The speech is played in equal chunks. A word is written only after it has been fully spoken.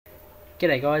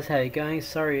G'day guys, how you going?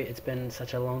 Sorry it's been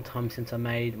such a long time since I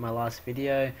made my last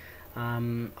video.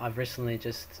 I've recently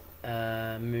just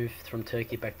moved from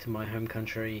Turkey back to my home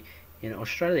country in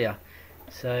Australia.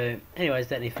 So anyways,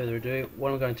 without any further ado,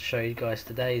 what I'm going to show you guys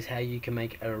today is how you can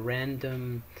make a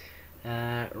random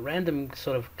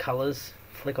sort of colours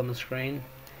flick on the screen.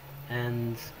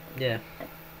 And yeah,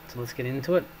 so let's get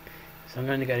into it. So I'm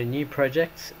going to go to new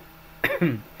projects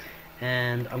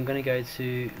and I'm going to go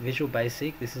to Visual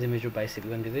Basic. This is in Visual Basic. We're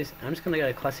going to do this. I'm just going to go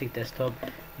to Classic Desktop,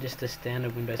 just a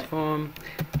standard Windows form.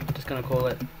 I'm just going to call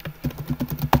it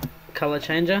Color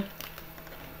Changer,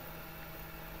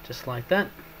 just like that.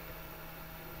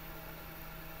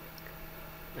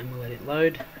 And we'll let it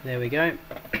load. There we go.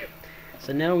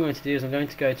 So now what I'm going to do is I'm going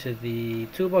to go to the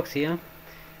toolbox here,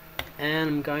 and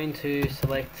I'm going to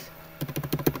select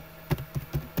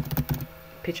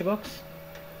Picture Box.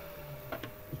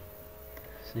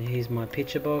 So here's my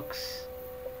picture box.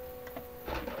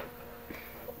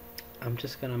 I'm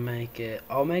just gonna make it,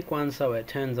 I'll make one so it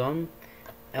turns on,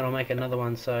 and I'll make another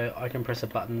one so I can press a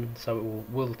button so it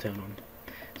will turn on.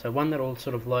 So one that will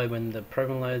sort of load when the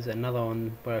program loads, another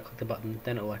one where I click the button,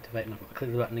 then it will activate, and if I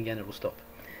click the button again it will stop.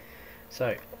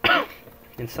 So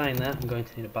in saying that, I'm going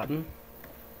to need a button,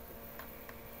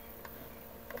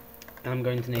 and I'm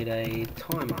going to need a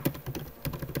timer.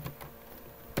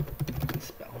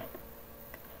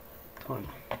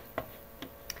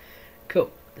 Cool.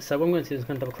 So what I'm going to do is I'm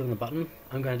going to double click on the button.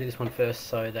 I'm going to do this one first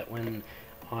so that when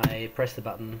I press the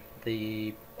button,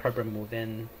 the program will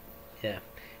then,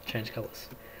 change colours.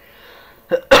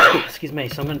 Excuse me.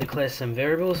 So I'm going to declare some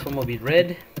variables. One will be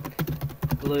red,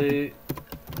 blue,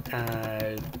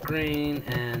 green,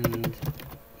 and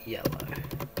yellow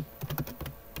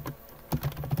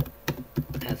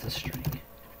as a string.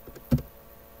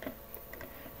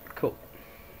 Cool.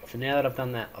 So now that I've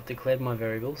done that, I've declared my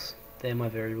variables. They're my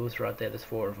variables right there, there's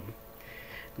 4 of them.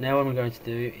 Now what I'm going to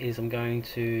do is I'm going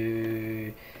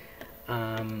to,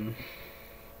 let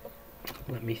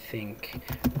me think,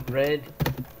 red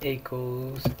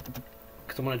equals,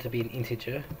 because I want it to be an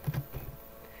integer,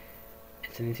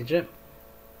 it's an integer,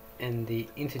 and the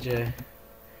integer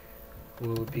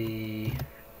will be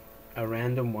a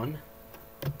random one.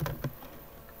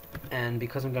 And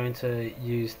because I'm going to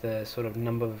use the sort of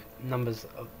numbers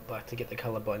like to get the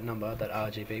color by number, that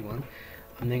RGB one,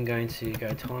 I'm then going to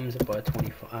go times it by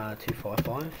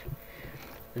 255,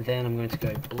 and then I'm going to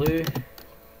go blue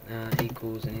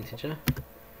equals an integer,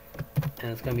 and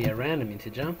it's going to be a random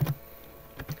integer,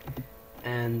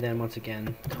 and then once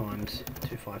again times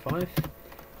 255,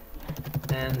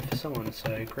 and for so on.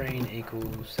 So green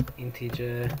equals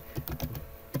integer,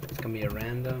 it's going to be a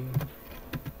random,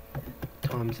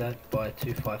 times that by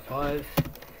 255,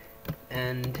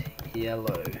 and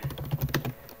yellow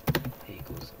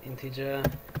equals integer,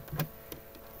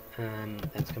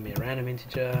 that's going to be a random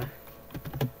integer,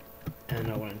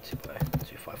 and I want it to by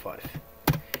 255.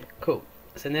 Cool.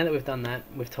 So now that we've done that,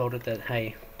 we've told it that,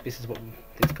 hey, this is what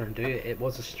it's going to do. It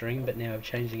was a string, but now I'm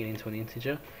changing it into an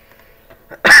integer.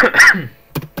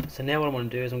 So now what I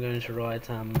want to do is I'm going to write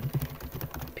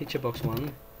picture box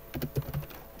 1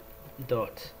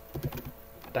 dot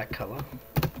back color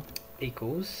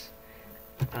equals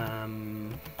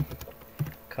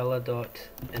color dot,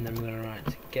 and then we're going to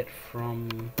write get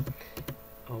from,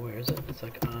 oh, where is it? It's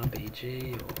like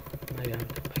RBG, or maybe I have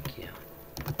it back here.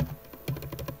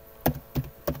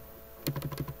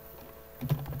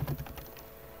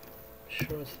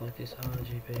 Sure, it's like this,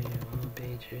 RGB or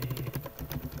RBG.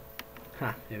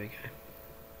 Ha, there we go.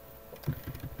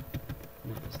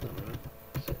 No, that's not right.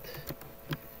 Set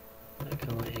that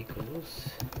color equals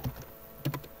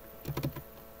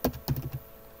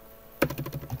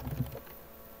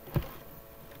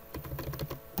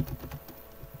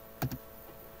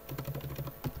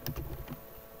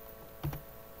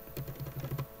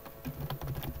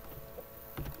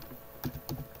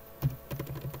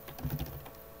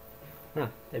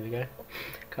there we go.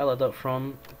 Color dot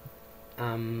from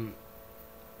I'll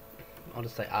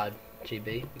just say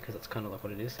RGB because that's kind of like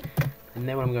what it is. And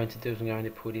then what I'm going to do is I'm going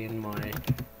to put in my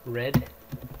red,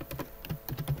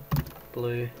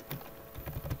 blue,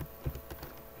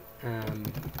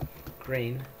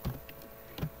 green,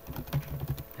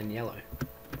 and yellow.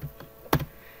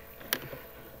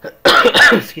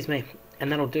 Excuse me. And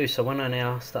that'll do. So when I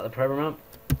now start the program up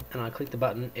and I click the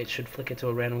button, it should flick it to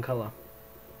a random color.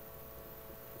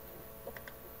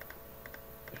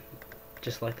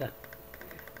 Just like that.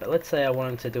 But let's say I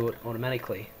wanted to do it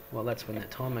automatically. Well, that's when that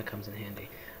timer comes in handy.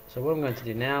 So what I'm going to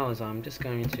do now is I'm just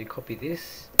going to copy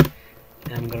this,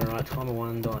 and I'm going to write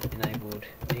timer1 dot enabled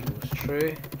equals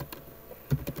true,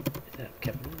 without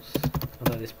capitals,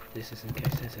 although this is in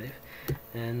case sensitive,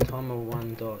 and timer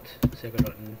 1 dot circle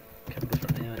dot in capitals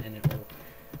right now, and it will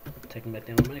take them back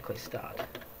down automatically. Start.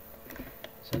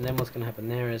 So then what's going to happen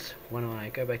there is when I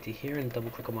go back to here and double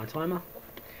click on my timer,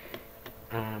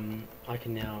 I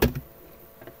can now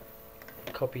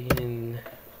copy in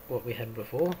what we had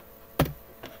before. So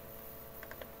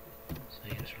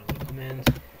you just run the commands.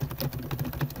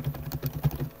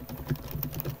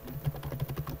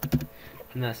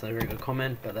 And that's not a very good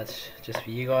comment, but that's just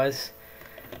for you guys.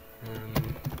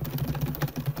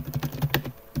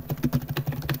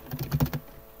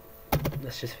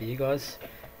 That's just for you guys.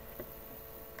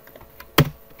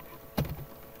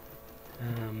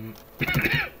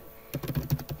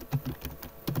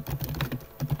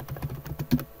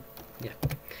 Yeah.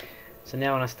 So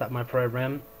now when I start my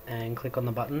program and click on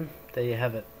the button, there you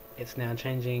have it. It's now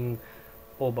changing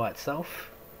all by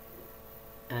itself.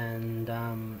 And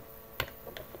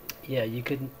yeah, you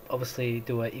could obviously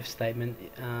do a if statement,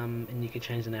 and you could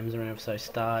change the names around, so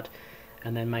start,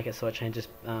 and then make it so it changes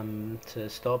to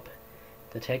stop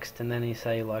the text, and then you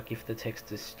say like if the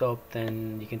text is stopped,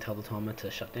 then you can tell the timer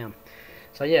to shut down.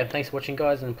 So yeah, thanks for watching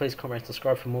guys, and please comment and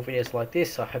subscribe for more videos like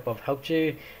this. I hope I've helped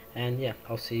you, and yeah,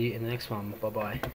 I'll see you in the next one. Bye bye.